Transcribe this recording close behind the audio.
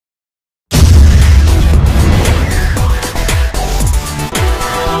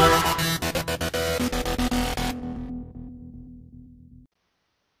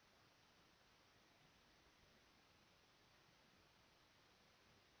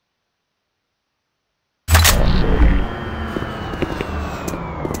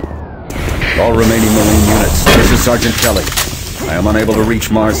All remaining Marine units, this is Sergeant Kelly. I am unable to reach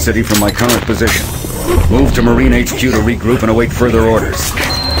Mars City from my current position. Move to Marine HQ to regroup and await further orders.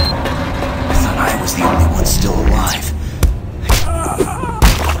 I thought I was the only one still alive.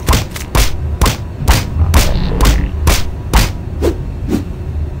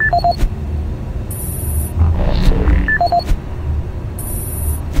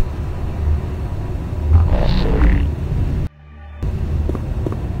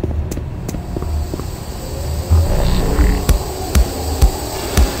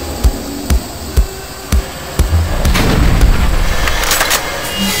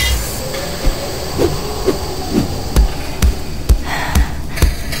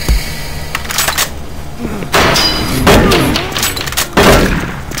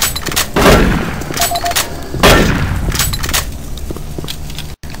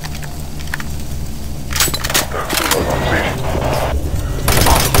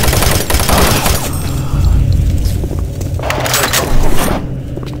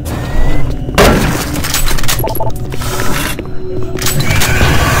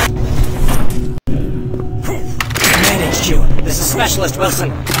 This is Specialist Wilson.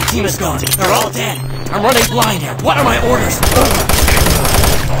 The team is gone. They're all dead. I'm running blind here. What are my orders?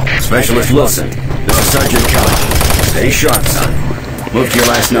 Specialist Wilson, this is Sergeant Kelly. Stay sharp, son. Move to your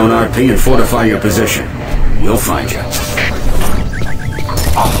last known RP and fortify your position. We'll find you.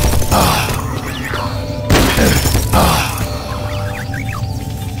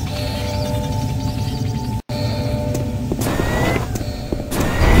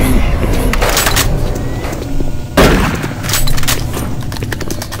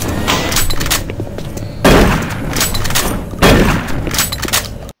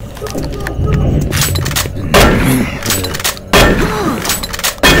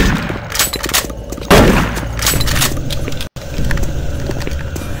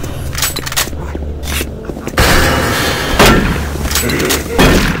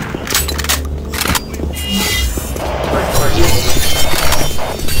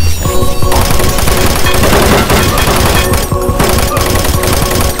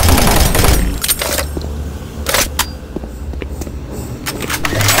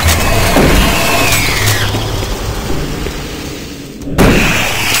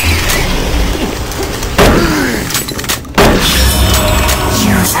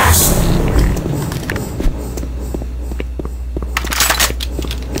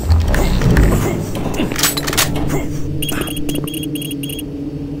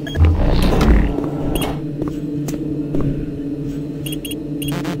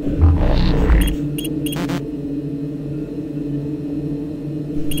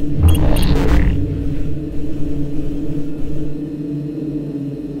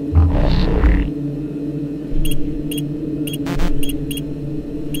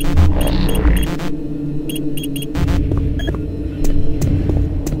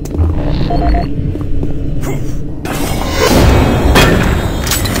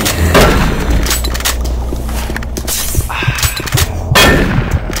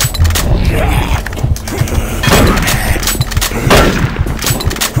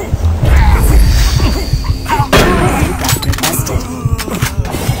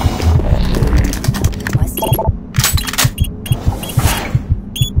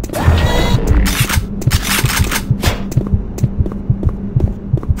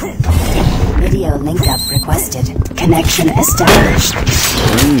 Connection established.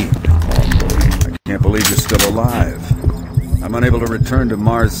 Marine, I can't believe you're still alive. I'm unable to return to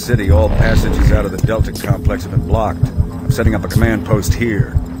Mars City. All passages out of the Delta complex have been blocked. I'm setting up a command post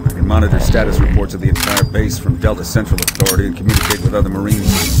here. I can monitor status reports of the entire base from Delta Central Authority and communicate with other Marine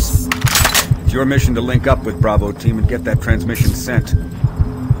teams. It's your mission to link up with Bravo Team and get that transmission sent.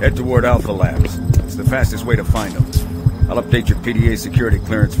 Head toward Alpha Labs. It's the fastest way to find them. I'll update your PDA security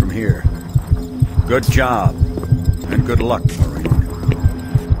clearance from here. Good job. And good luck, Marine.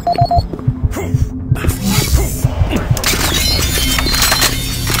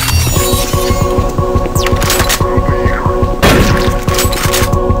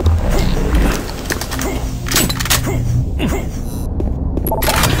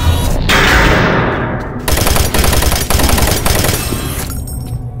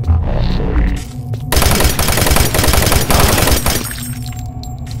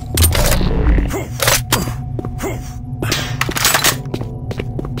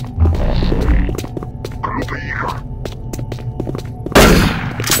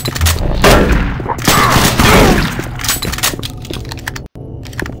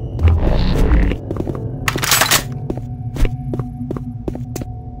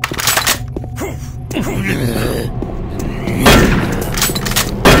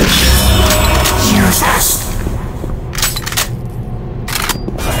 fast!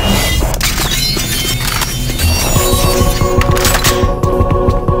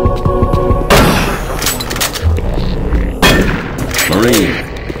 Marine,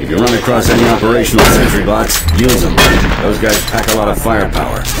 if you run across any operational sentry bots, use them. Those guys pack a lot of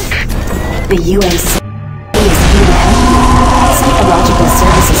firepower. The UAC is here to help you. Psychological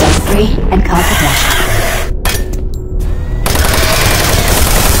services are free and confidential.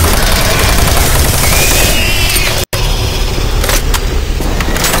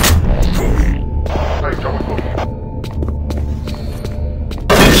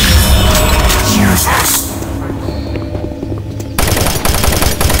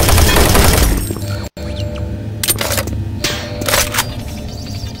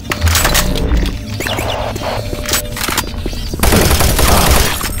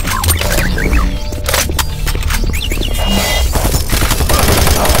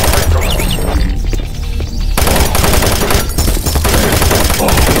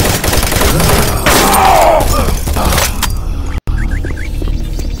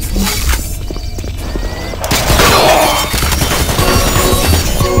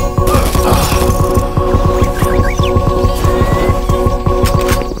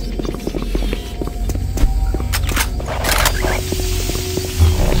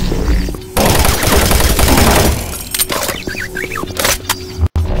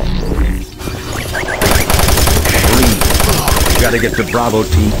 Gotta get the Bravo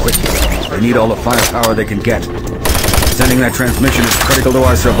team quickly. They need all the firepower they can get. Sending that transmission is critical to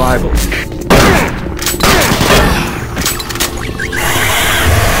our survival.